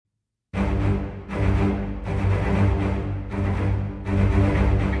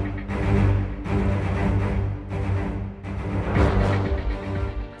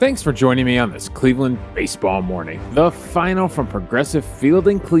Thanks for joining me on this Cleveland baseball morning. The final from Progressive Field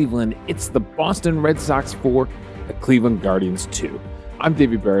in Cleveland. It's the Boston Red Sox 4, the Cleveland Guardians 2. I'm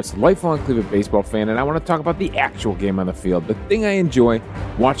Davey Barris, lifelong Cleveland baseball fan, and I want to talk about the actual game on the field, the thing I enjoy,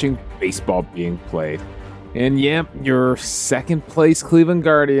 watching baseball being played. And yeah, your second place Cleveland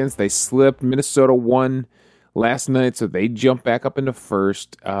Guardians, they slipped. Minnesota won last night, so they jumped back up into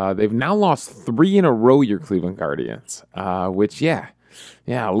first. They've now lost 3 in a row, your Cleveland Guardians, which,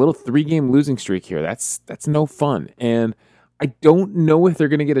 a little 3-game losing streak here. That's no fun. And I don't know if they're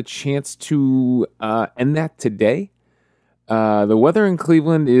going to get a chance to end that today. The weather in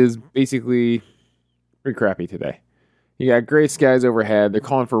Cleveland is basically pretty crappy today. You got gray skies overhead. They're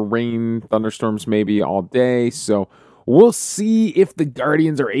calling for rain, thunderstorms maybe all day. So we'll see if the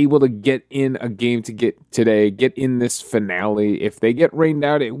Guardians are able to get in a game to get in this finale. If they get rained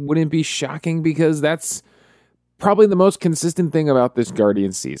out, it wouldn't be shocking because that's probably the most consistent thing about this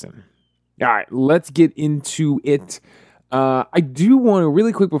Guardian season. All right, let's get into it. I do want to,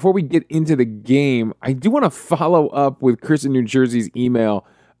 really quick, before we get into the game, I do want to follow up with Chris in New Jersey's email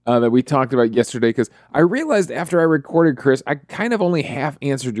that we talked about yesterday, because I realized after I recorded, Chris, I kind of only half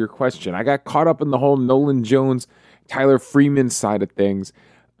answered your question. I got caught up in the whole Nolan Jones, Tyler Freeman side of things.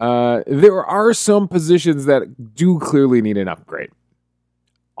 There are some positions that do clearly need an upgrade.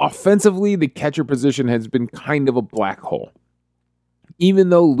 Offensively, the catcher position has been kind of a black hole.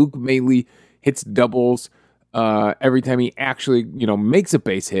 Even though Luke Maile hits doubles every time he actually, makes a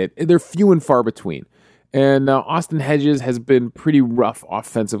base hit, they're few and far between. And Austin Hedges has been pretty rough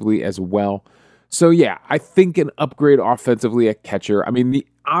offensively as well. So yeah, I think an upgrade offensively at catcher. I mean, the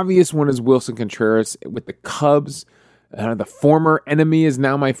obvious one is Wilson Contreras with the Cubs. The former enemy is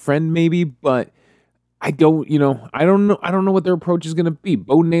now my friend, maybe, but I don't know what their approach is going to be.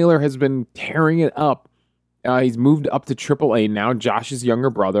 Bo Naylor has been tearing it up. He's moved up to AAA now, Josh's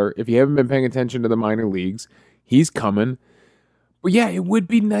younger brother. If you haven't been paying attention to the minor leagues, he's coming. But yeah, it would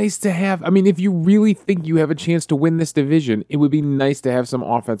be nice to have, if you really think you have a chance to win this division, it would be nice to have some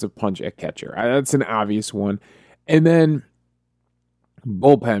offensive punch at catcher. That's an obvious one. And then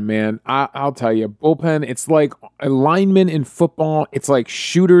bullpen, man. I'll tell you, bullpen, it's like linemen in football. It's like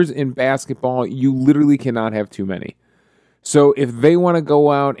shooters in basketball. You literally cannot have too many. So if they want to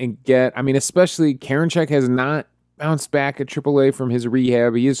go out and get, especially Karinchak has not bounced back at AAA from his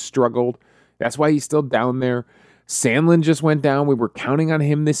rehab. He has struggled. That's why he's still down there. Sandlin just went down. We were counting on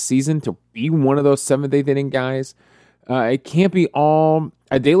him this season to be one of those 7th, 8th inning guys. It can't be all.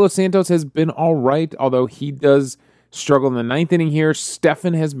 De Los Santos has been all right, although he does struggle in the 9th inning here.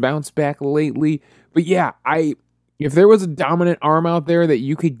 Stephan has bounced back lately. But yeah, if there was a dominant arm out there that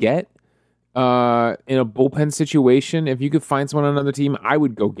you could get in a bullpen situation, if you could find someone on another team, I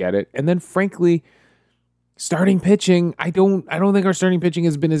would go get it. And then frankly, starting pitching, I don't think our starting pitching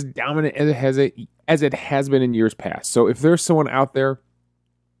has been as dominant as it has been in years past. So if there's someone out there,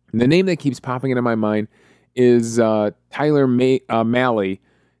 the name that keeps popping into my mind is Tyler Mahle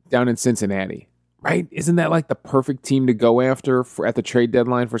down in Cincinnati. Right? Isn't that like the perfect team to go after at the trade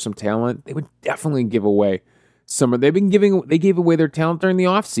deadline for some talent? They would definitely give away some. They gave away their talent during the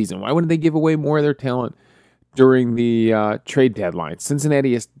offseason. Why wouldn't they give away more of their talent during the trade deadline?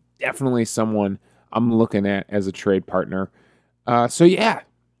 Cincinnati is definitely someone I'm looking at as a trade partner. So yeah,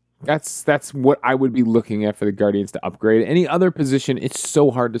 that's what I would be looking at for the Guardians to upgrade. Any other position, it's so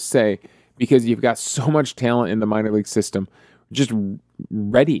hard to say because you've got so much talent in the minor league system just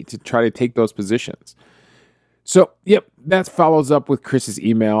ready to try to take those positions. So, yep, that follows up with Chris's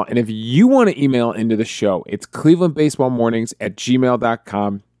email. And if you want to email into the show, it's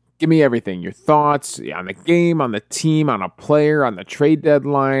clevelandbaseballmornings@gmail.com. Give me everything, your thoughts on the game, on the team, on a player, on the trade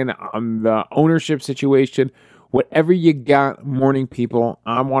deadline, on the ownership situation, whatever you got, morning people.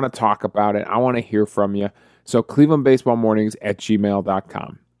 I want to talk about it. I want to hear from you. So,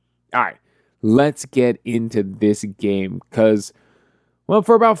 clevelandbaseballmornings@gmail.com. All right. Let's get into this game because, well,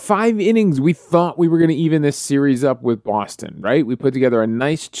 for about 5 innings, we thought we were going to even this series up with Boston, right? We put together a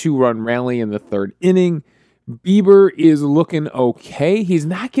nice 2-run rally in the 3rd inning. Bieber is looking okay. He's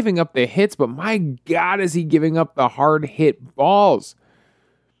not giving up the hits, but my God, is he giving up the hard hit balls?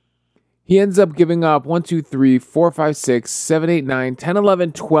 He ends up giving up 1, 2, 3, 4, 5, 6, 7, 8, 9, 10,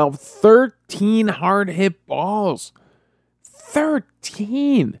 11, 12, 13 hard hit balls.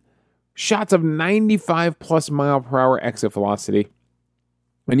 13 shots of 95 plus mile per hour exit velocity.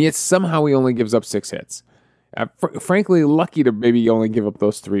 And yet somehow he only gives up 6 hits. Frankly, lucky to maybe only give up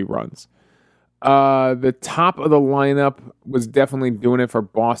those 3 runs. The top of the lineup was definitely doing it for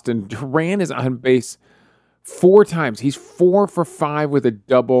Boston. Duran is on base 4 times. He's 4 for 5 with a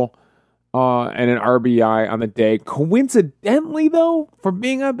double. and an RBI on the day. Coincidentally, though, for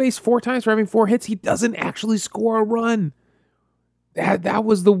being on base 4 times, for having 4 hits, he doesn't actually score a run. That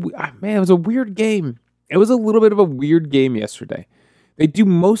was it was a weird game. It was a little bit of a weird game yesterday. They do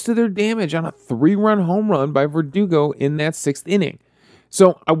most of their damage on a 3-run home run by Verdugo in that 6th inning.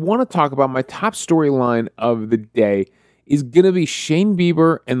 So I want to talk about my top storyline of the day is going to be Shane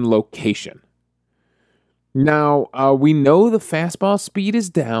Bieber and location. Now, we know the fastball speed is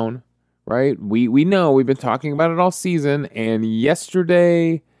down, right? We know, we've been talking about it all season, and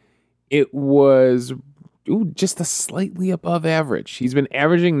yesterday it was just a slightly above average. He's been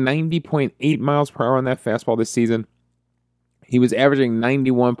averaging 90.8 miles per hour on that fastball this season. He was averaging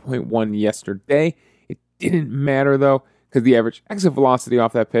 91.1 yesterday. It didn't matter, though, because the average exit velocity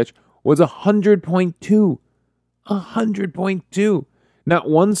off that pitch was 100.2. 100.2. Not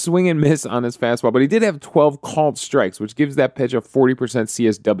one swing and miss on his fastball, but he did have 12 called strikes, which gives that pitch a 40%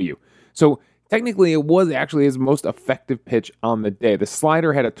 CSW. So technically, it was actually his most effective pitch on the day. The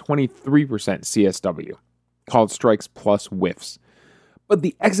slider had a 23% CSW, called strikes plus whiffs. But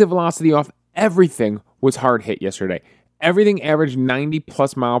the exit velocity off everything was hard hit yesterday. Everything averaged 90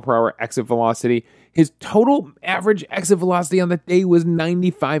 plus mile per hour exit velocity. His total average exit velocity on the day was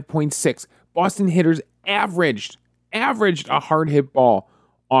 95.6. Boston hitters averaged a hard hit ball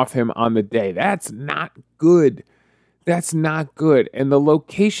off him on the day. That's not good. That's not good. And the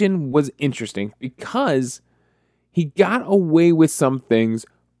location was interesting because he got away with some things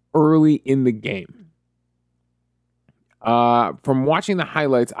early in the game. From watching the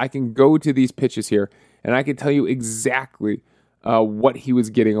highlights, I can go to these pitches here, and I can tell you exactly what he was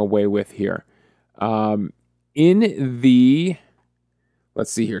getting away with here. In the,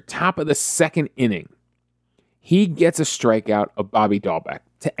 let's see here, top of the 2nd inning, he gets a strikeout of Bobby Dalbec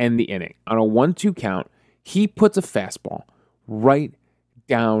to end the inning. On a 1-2 count, he puts a fastball right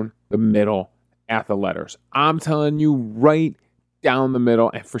down the middle at the letters. I'm telling you, right down the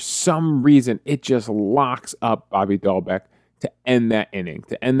middle. And for some reason, it just locks up Bobby Dalbec to end that inning,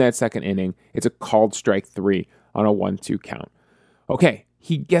 to end that 2nd inning. It's a called strike 3 on a 1-2 count. Okay,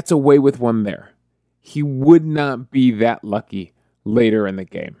 he gets away with one there. He would not be that lucky later in the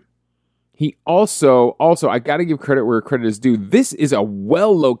game. He also, I got to give credit where credit is due. This is a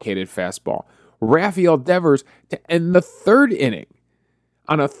well-located fastball. Rafael Devers to end the 3rd inning.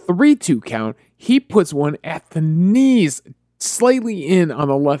 On a 3-2 count, he puts one at the knees, slightly in on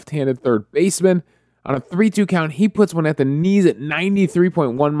the left-handed third baseman. On a 3-2 count, he puts one at the knees at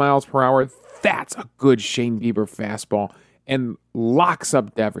 93.1 miles per hour. That's a good Shane Bieber fastball and locks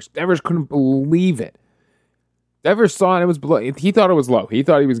up Devers. Devers couldn't believe it. Devers saw it was below. He thought it was low. He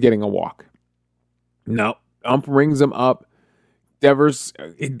thought he was getting a walk. No, ump rings him up. Devers,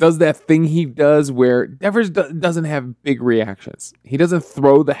 it does that thing he does where Devers doesn't have big reactions. He doesn't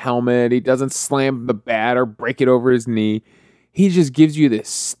throw the helmet. He doesn't slam the bat or break it over his knee. He just gives you this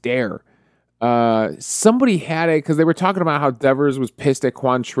stare. Somebody had it because they were talking about how Devers was pissed at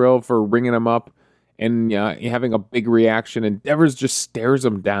Quantrill for ringing him up and having a big reaction, and Devers just stares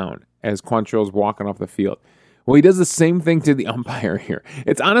him down as Quantrill's walking off the field. Well, he does the same thing to the umpire here.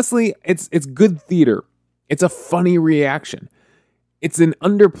 It's honestly, it's good theater. It's a funny reaction. It's an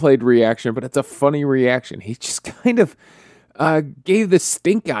underplayed reaction, but it's a funny reaction. He just kind of gave the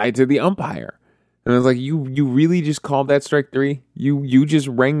stink eye to the umpire. And I was like, you really just called that strike 3? You just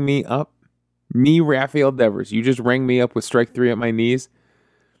rang me up? Me, Rafael Devers. You just rang me up with strike 3 at my knees?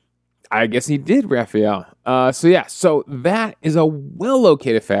 I guess he did, Rafael. So that is a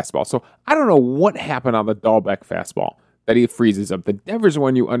well-located fastball. So I don't know what happened on the Dalbec fastball that he freezes up. The Devers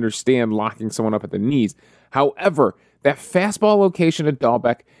one, you understand locking someone up at the knees. However, that fastball location at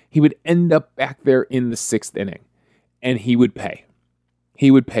Dalbec, he would end up back there in the 6th inning, and he would pay.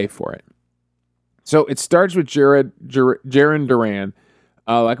 He would pay for it. So it starts with Jarren Duran,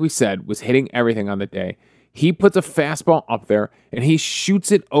 like we said, was hitting everything on the day. He puts a fastball up there, and he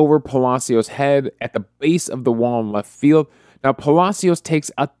shoots it over Palacios' head at the base of the wall in left field. Now, Palacios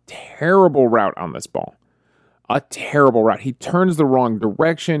takes a terrible route on this ball. A terrible route. He turns the wrong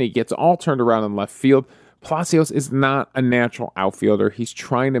direction. He gets all turned around in left field. Palacios is not a natural outfielder. He's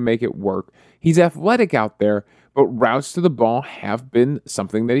trying to make it work. He's athletic out there, but routes to the ball have been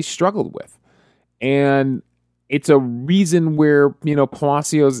something that he struggled with. And it's a reason where,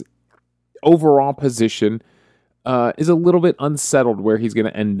 Palacios' overall position is a little bit unsettled where he's going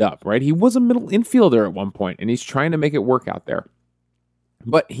to end up, right? He was a middle infielder at one point, and he's trying to make it work out there.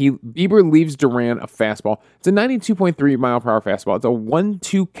 But Bieber leaves Duran a fastball. It's a 92.3 mile per hour fastball. It's a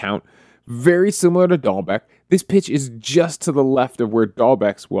 1-2 count, very similar to Dalbec. This pitch is just to the left of where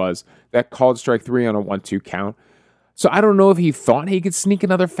Dalbec's was, that called strike 3 on a 1-2 count. So I don't know if he thought he could sneak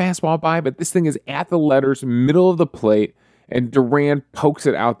another fastball by, but this thing is at the letters, middle of the plate, and Duran pokes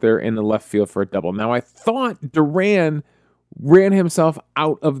it out there in the left field for a double. Now, I thought Duran ran himself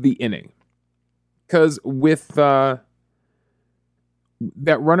out of the inning because with that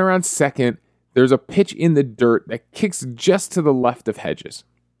runner on second, there's a pitch in the dirt that kicks just to the left of Hedges.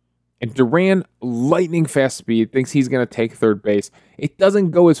 And Duran, lightning fast speed, thinks he's going to take third base. It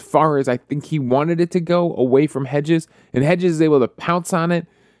doesn't go as far as I think he wanted it to go away from Hedges. And Hedges is able to pounce on it,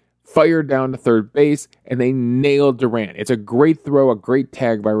 fire down to third base, and they nailed Duran. It's a great throw, a great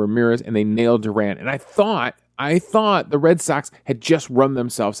tag by Ramirez, and they nailed Duran. And I thought the Red Sox had just run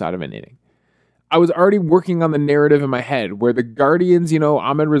themselves out of an inning. I was already working on the narrative in my head where the Guardians,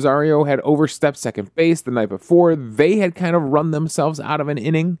 Ahmed Rosario had overstepped second base the night before. They had kind of run themselves out of an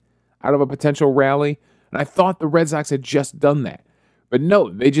inning, out of a potential rally. And I thought the Red Sox had just done that. But no,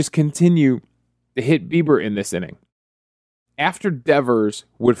 they just continue to hit Bieber in this inning. After Devers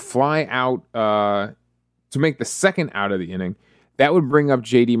would fly out to make the second out of the inning, that would bring up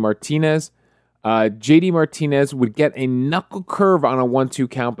J.D. Martinez. J.D. Martinez would get a knuckle curve on a 1-2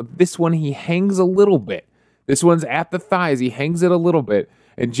 count, but this one he hangs a little bit. This one's at the thighs. He hangs it a little bit,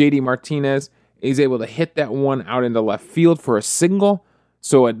 and J.D. Martinez is able to hit that one out into left field for a single.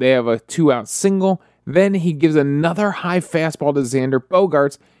 So they have a 2-out single. Then he gives another high fastball to Xander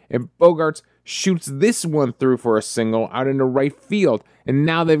Bogaerts, and Bogaerts shoots this one through for a single out into right field. And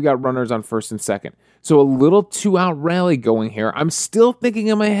now they've got runners on first and second. So a little 2-out rally going here. I'm still thinking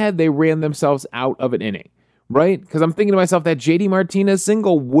in my head they ran themselves out of an inning, right? Because I'm thinking to myself that J.D. Martinez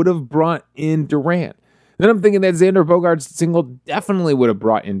single would have brought in Duran. Then I'm thinking that Xander Bogaerts single definitely would have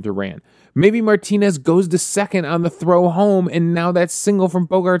brought in Duran. Maybe Martinez goes to second on the throw home, and now that single from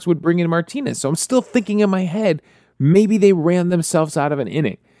Bogaerts would bring in Martinez. So I'm still thinking in my head, maybe they ran themselves out of an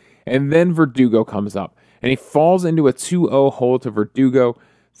inning. And then Verdugo comes up, and he falls into a 2-0 hole to Verdugo,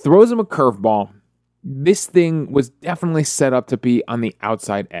 throws him a curveball. This thing was definitely set up to be on the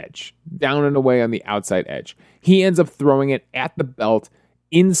outside edge, down and away on the outside edge. He ends up throwing it at the belt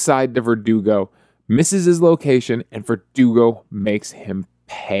inside to Verdugo, misses his location, and Verdugo makes him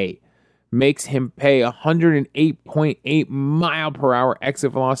pay. Makes him pay 108.8 mile per hour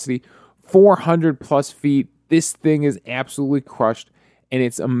exit velocity, 400 plus feet. This thing is absolutely crushed, and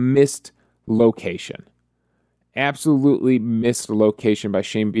it's a missed location. Absolutely missed location by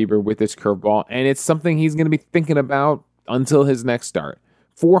Shane Bieber with this curveball, and it's something he's going to be thinking about until his next start.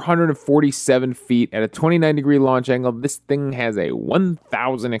 447 feet at a 29-degree launch angle. This thing has a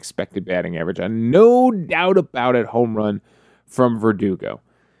 1,000 expected batting average. No doubt about it, home run from Verdugo.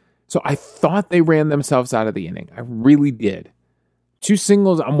 So I thought they ran themselves out of the inning. I really did. 2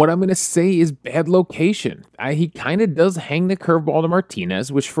 singles on what I'm going to say is bad location. He kind of does hang the curveball to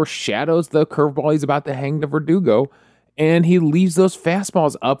Martinez, which foreshadows the curveball he's about to hang to Verdugo, and he leaves those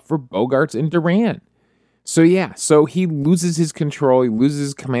fastballs up for Bogaerts and Duran. So he loses his control, he loses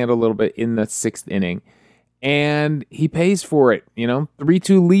his command a little bit in the 6th inning, and he pays for it.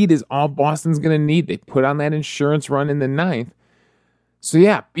 3-2 lead is all Boston's going to need. They put on that insurance run in the 9th. So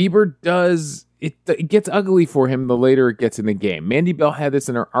Bieber does... It gets ugly for him the later it gets in the game. Mandy Bell had this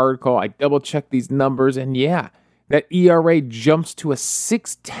in her article. I double-checked these numbers, and that ERA jumps to a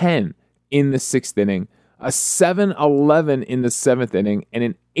 6.10 in the 6th inning, a 7.11 in the 7th inning, and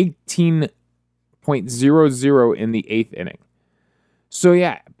an 18.00 in the 8th inning.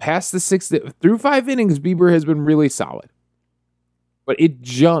 So past the 6th, through 5 innings, Bieber has been really solid. But it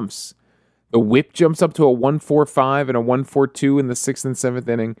jumps. The whip jumps up to a 1.45 and a 1.42 in the 6th and 7th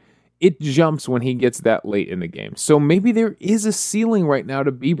inning. It jumps when he gets that late in the game. So maybe there is a ceiling right now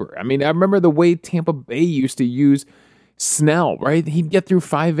to Bieber. I mean, I remember the way Tampa Bay used to use Snell, right? He'd get through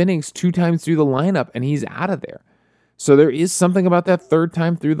 5 innings 2 times through the lineup, and he's out of there. So there is something about that 3rd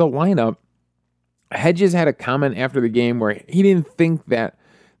time through the lineup. Hedges had a comment after the game where he didn't think that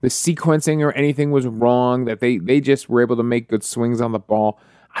the sequencing or anything was wrong, that they just were able to make good swings on the ball.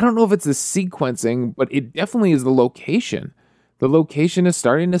 I don't know if it's the sequencing, but it definitely is the location. The location is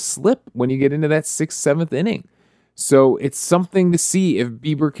starting to slip when you get into that 6th, 7th inning. So it's something to see if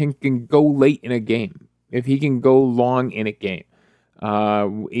Bieber can go late in a game, if he can go long in a game.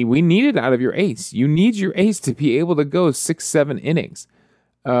 We need it out of your ace. You need your ace to be able to go 6, 7 innings.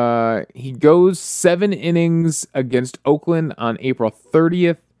 He goes 7 innings against Oakland on April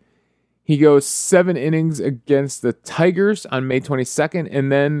 30th. He goes 7 innings against the Tigers on May 22nd,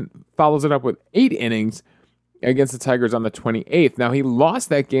 and then follows it up with 8 innings against the Tigers on the 28th. Now, he lost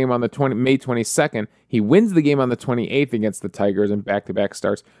that game on the May 22nd. He wins the game on the 28th against the Tigers in back-to-back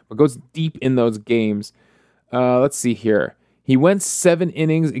starts, but goes deep in those games. Let's see here. He went 7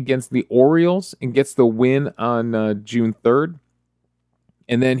 innings against the Orioles and gets the win on June 3rd.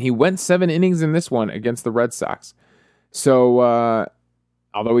 And then he went 7 innings in this one against the Red Sox. So,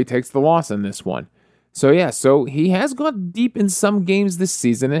 although he takes the loss in this one. So he has gone deep in some games this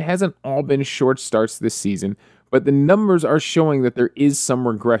season. It hasn't all been short starts this season, but the numbers are showing that there is some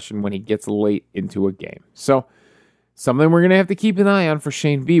regression when he gets late into a game. So, something we're going to have to keep an eye on for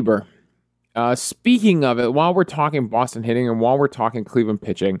Shane Bieber. Speaking of it, while we're talking Boston hitting and while we're talking Cleveland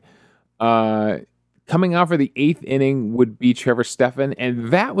pitching, coming out for the 8th inning would be Trevor Stephan,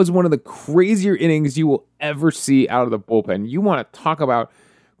 and that was one of the crazier innings you will ever see out of the bullpen. You want to talk about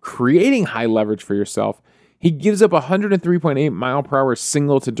creating high leverage for yourself. He gives up 103.8 mile per hour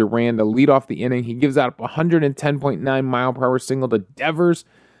single to Duran to lead off the inning. He gives out 110.9 mile per hour single to Devers,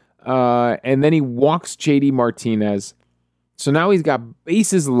 and then he walks JD Martinez. So now he's got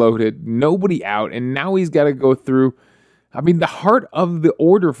bases loaded, nobody out, and now he's got to go through. I mean, the heart of the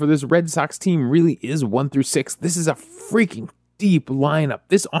order for this Red Sox team really is 1 through 6. This is a freaking deep lineup.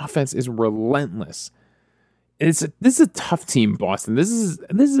 This offense is relentless. This is a tough team, Boston. This is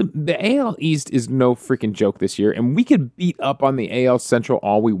the AL East is no freaking joke this year, and we could beat up on the AL Central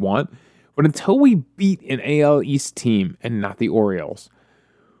all we want, but until we beat an AL East team and not the Orioles,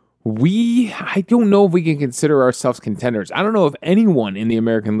 I don't know if we can consider ourselves contenders. I don't know if anyone in the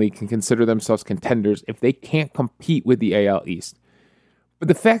American League can consider themselves contenders if they can't compete with the AL East. But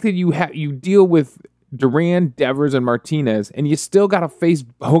the fact that you deal with Duran, Devers, and Martinez, and you still got to face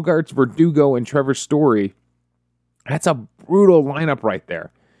Bogaerts, Verdugo, and Trevor Story, that's a brutal lineup right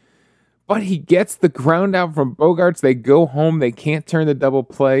there. But he gets the ground out from Bogaerts. They go home. They can't turn the double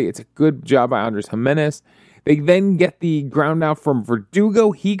play. It's a good job by Andres Jimenez. They then get the ground out from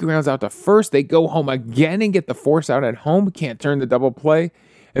Verdugo. He grounds out to first. They go home again and get the force out at home. Can't turn the double play.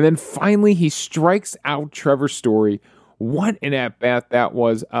 And then finally, he strikes out Trevor Story. What an at-bat that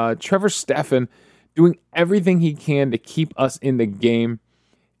was. Trevor Stephan doing everything he can to keep us in the game.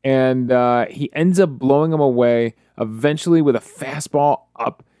 And he ends up blowing him away, eventually with a fastball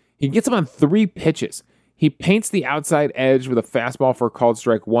up. He gets him on 3 pitches. He paints the outside edge with a fastball for called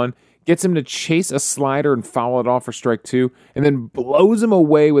strike 1, gets him to chase a slider and foul it off for strike 2, and then blows him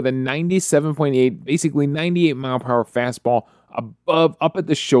away with a 97.8, basically 98 mile per hour fastball up at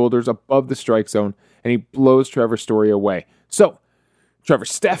the shoulders, above the strike zone, and he blows Trevor Story away. So, Trevor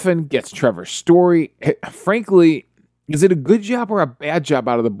Stephan gets Trevor Story. Frankly, is it a good job or a bad job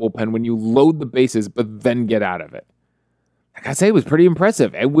out of the bullpen when you load the bases but then get out of it? Like I say, it was pretty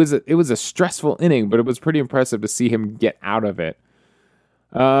impressive. It was a stressful inning, but it was pretty impressive to see him get out of it.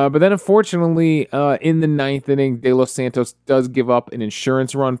 But then, unfortunately, in the 9th inning, De Los Santos does give up an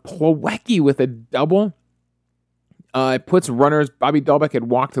insurance run. Plawecki with a double. It puts runners. Bobby Dahlbeck had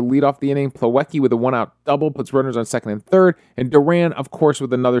walked to lead off the inning. Plawecki with a 1-out double puts runners on 2nd and 3rd. And Duran, of course,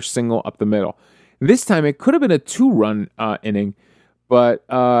 with another single up the middle. This time, it could have been a 2-run inning, but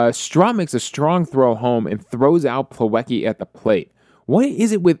Straw makes a strong throw home and throws out Plawecki at the plate. What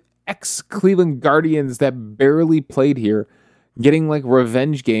is it with ex-Cleveland Guardians that barely played here getting like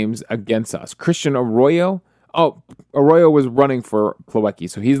revenge games against us? Christian Arroyo? Oh, Arroyo was running for Plawecki,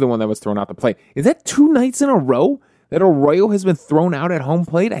 so he's the one that was thrown out the plate. Is that 2 nights in a row that Arroyo has been thrown out at home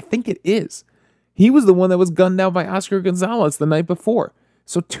plate? I think it is. He was the one that was gunned down by Oscar Gonzalez the night before.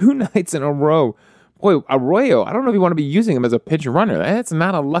 So 2 nights in a row. Boy, Arroyo, I don't know if you want to be using him as a pinch runner. That's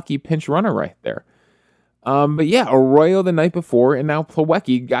not a lucky pinch runner right there. But yeah, Arroyo the night before, and now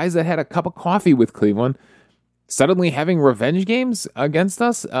Plawecki, guys that had a cup of coffee with Cleveland, suddenly having revenge games against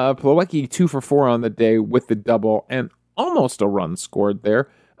us. Plawecki 2 for 4 on the day with the double, and almost a run scored there,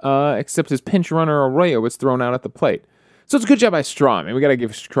 except his pinch runner Arroyo was thrown out at the plate. So it's a good job by Straw. I mean, we got to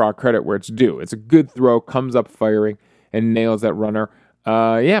give Straw credit where it's due. It's a good throw, comes up firing, and nails that runner.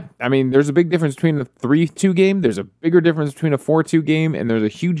 Yeah, I mean, there's a big difference between a 3-2 game. There's a bigger difference between a 4-2 game, and there's a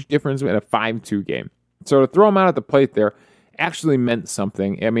huge difference in a 5-2 game. So to throw him out at the plate there actually meant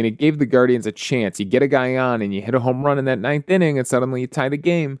something. I mean, it gave the Guardians a chance. You get a guy on, and you hit a home run in that 9th inning, and suddenly you tie the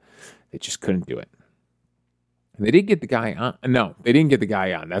game. They just couldn't do it. And they did get the guy on. No, they didn't get the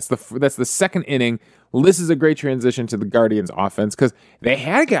guy on. That's the 2nd inning. This is a great transition to the Guardians' offense because they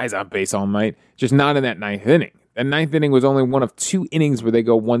had guys on base all night, just not in that 9th inning. The 9th inning was only one of 2 innings where they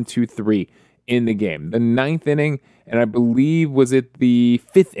go 1, 2, 3 in the game. The 9th inning, and I believe was it the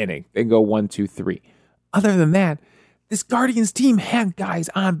 5th inning, they go 1, 2, 3. Other than that, this Guardians team had guys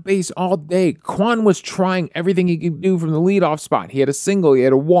on base all day. Kwan was trying everything he could do from the leadoff spot. He had a single, he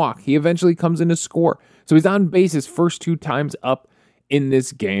had a walk. He eventually comes in to score. So he's on base his first 2 times up in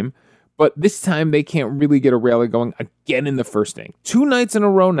this game. But this time they can't really get a rally going again in the 1st inning. 2 nights in a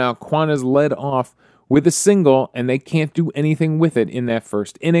row now, Kwan has led off with a single, and they can't do anything with it in that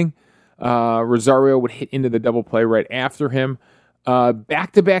first inning. Rosario would hit into the double play right after him.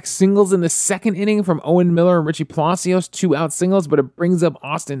 Back-to-back singles in the second inning from Owen Miller and Richie Palacios, 2-out singles, but it brings up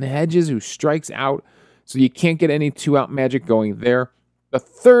Austin Hedges, who strikes out, so you can't get any 2-out magic going there. The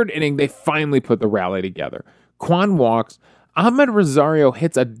third inning, they finally put the rally together. Kwan walks. Ahmed Rosario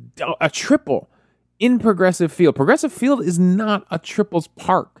hits a triple in Progressive Field. Progressive Field is not a triples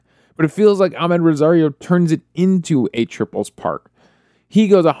park, but it feels like Ahmed Rosario turns it into a triples park. He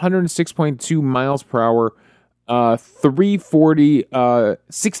goes 106.2 miles per hour, 340,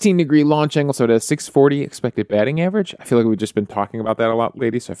 16-degree launch angle, so it has 640 expected batting average. I feel like we've just been talking about that a lot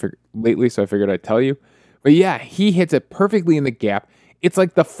lately, so I figured I'd tell you. But yeah, he hits it perfectly in the gap. It's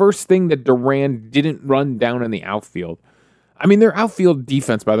like the first thing that Duran didn't run down in the outfield. I mean, their outfield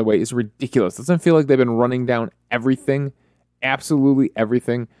defense, by the way, is ridiculous. Doesn't feel like they've been running down everything, absolutely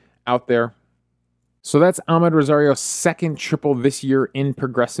everything out there. So that's Ahmed Rosario's second triple this year in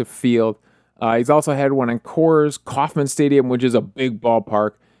Progressive Field. He's also had one in Coors, Kauffman Stadium, which is a big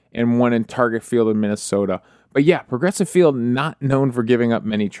ballpark, and one in Target Field in Minnesota. But yeah, Progressive Field not known for giving up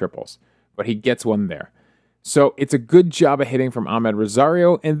many triples, but he gets one there. So it's a good job of hitting from Ahmed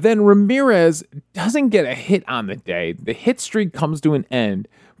Rosario, and then Ramirez doesn't get a hit on the day. The hit streak comes to an end,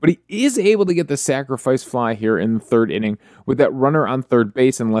 but he is able to get the sacrifice fly here in the third inning with that runner on third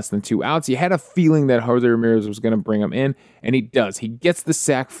base and less than 2 outs. You had a feeling that Jose Ramirez was going to bring him in, and he does. He gets the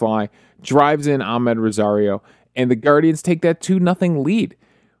sac fly, drives in Ahmed Rosario, and the Guardians take that 2-0 lead.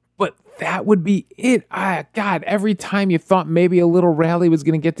 But that would be it. God, every time you thought maybe a little rally was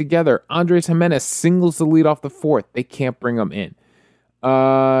going to get together, Andres Jimenez singles the lead off the fourth. They can't bring him in.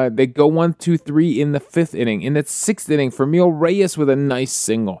 They go 1-2-3 in the fifth inning. In that sixth inning, Fermín Reyes with a nice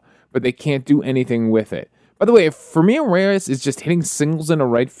single, but they can't do anything with it. By the way, if Fermín Reyes is just hitting singles in the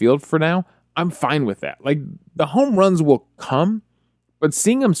right field for now, I'm fine with that. Like, the home runs will come, but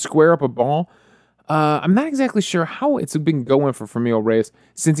seeing him square up a ball, I'm not exactly sure how it's been going for Fermín Reyes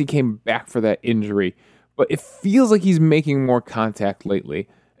since he came back for that injury, but it feels like he's making more contact lately,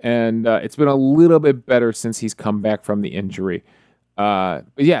 and it's been a little bit better since he's come back from the injury. But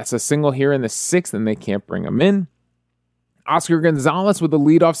yeah, it's a single here in the sixth, and they can't bring him in. Oscar Gonzalez with a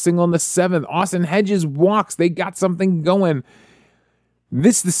leadoff single in the seventh. Austin Hedges walks. They got something going.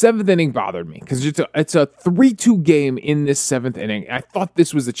 The seventh inning bothered me because it's a 3-2 game in this seventh inning. I thought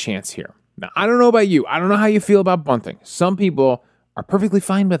this was a chance here. Now, I don't know about you. I don't know how you feel about bunting. Some people are perfectly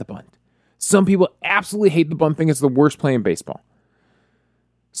fine with a bunt. Some people absolutely hate the bunt, think it's the worst play in baseball.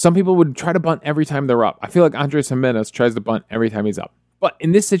 Some people would try to bunt every time they're up. I feel like Andres Jimenez tries to bunt every time he's up. But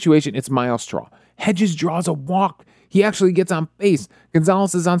in this situation, it's Myles Straw. Hedges draws a walk. He actually gets on base.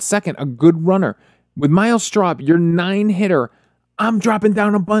 Gonzalez is on second, a good runner. With Myles Straw, your 9-hitter, I'm dropping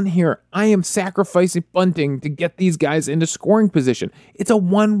down a bunt here. I am sacrificing bunting to get these guys into scoring position. It's a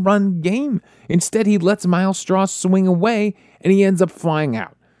 1-run game. Instead, he lets Myles Straw swing away, and he ends up flying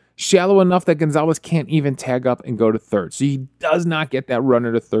out. Shallow enough that Gonzalez can't even tag up and go to third. So he does not get that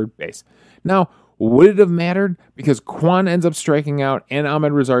runner to third base. Now, would it have mattered? Because Kwan ends up striking out and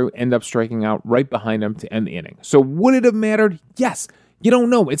Ahmed Rosario end up striking out right behind him to end the inning. So would it have mattered? Yes. You don't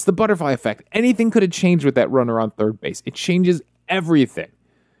know. It's the butterfly effect. Anything could have changed with that runner on third base. It changes everything.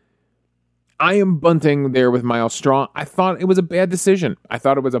 I am bunting there with Myles Straw. I thought it was a bad decision. I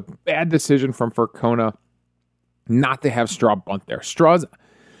thought it was a bad decision from Furcona not to have Straw bunt there.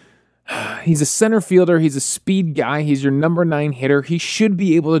 He's a center fielder. He's a speed guy. He's your number 9 hitter. He should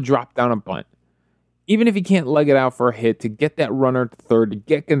be able to drop down a bunt. Even if he can't leg it out for a hit, to get that runner to third, to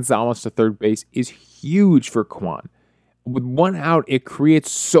get Gonzalez to third base is huge for Kwan. With 1 out, it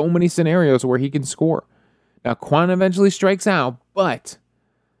creates so many scenarios where he can score. Now, Kwan eventually strikes out, but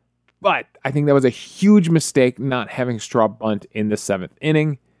I think that was a huge mistake not having Straw bunt in the 7th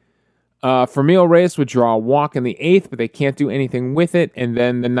inning. Fermín Reyes would draw a walk in the 8th, but they can't do anything with it. And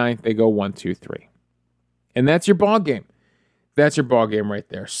then the 9th, they go 1-2-3. And that's your ball game. That's your ball game right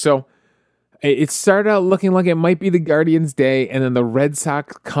there. So it started out looking like it might be the Guardians' day, and then the Red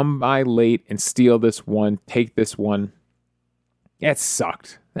Sox come by late and steal this one, take this one. That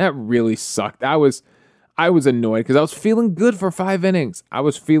sucked. That really sucked. I was annoyed because I was feeling good for 5 innings. I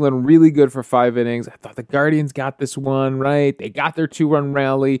was feeling really good for 5 innings. I thought the Guardians got this one, right? They got their 2-run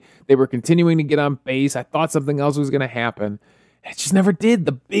rally. They were continuing to get on base. I thought something else was going to happen. It just never did.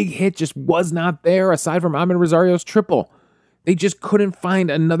 The big hit just was not there aside from Ahmed Rosario's triple. They just couldn't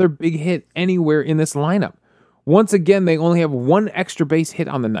find another big hit anywhere in this lineup. Once again, they only have 1 extra base hit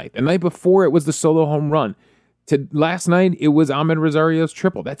on the night. The night before, it was the solo home run. Last night, it was Ahmed Rosario's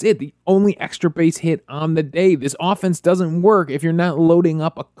triple. That's it. The only extra base hit on the day. This offense doesn't work if you're not loading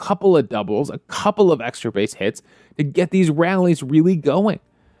up a couple of doubles, a couple of extra base hits to get these rallies really going.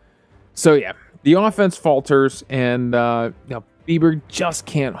 So, yeah, the offense falters, and Bieber just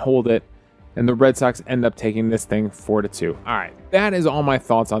can't hold it, and the Red Sox end up taking this thing 4-2. All right, that is all my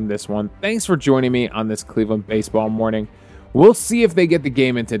thoughts on this one. Thanks for joining me on this Cleveland baseball morning. We'll see if they get the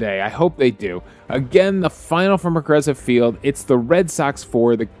game in today. I hope they do. Again, the final from Progressive Field. It's the Red Sox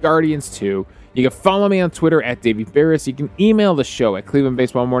 4, the Guardians 2. You can follow me on Twitter at Davey Barris. You can email the show at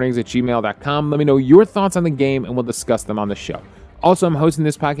clevelandbaseballmornings@gmail.com. Let me know your thoughts on the game, and we'll discuss them on the show. Also, I'm hosting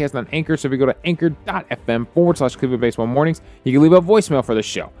this podcast on Anchor, so if you go to anchor.fm/Cleveland Baseball Mornings, you can leave a voicemail for the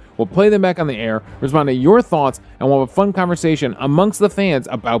show. We'll play them back on the air, respond to your thoughts, and we'll have a fun conversation amongst the fans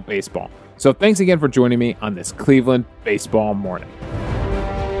about baseball. So thanks again for joining me on this Cleveland baseball morning.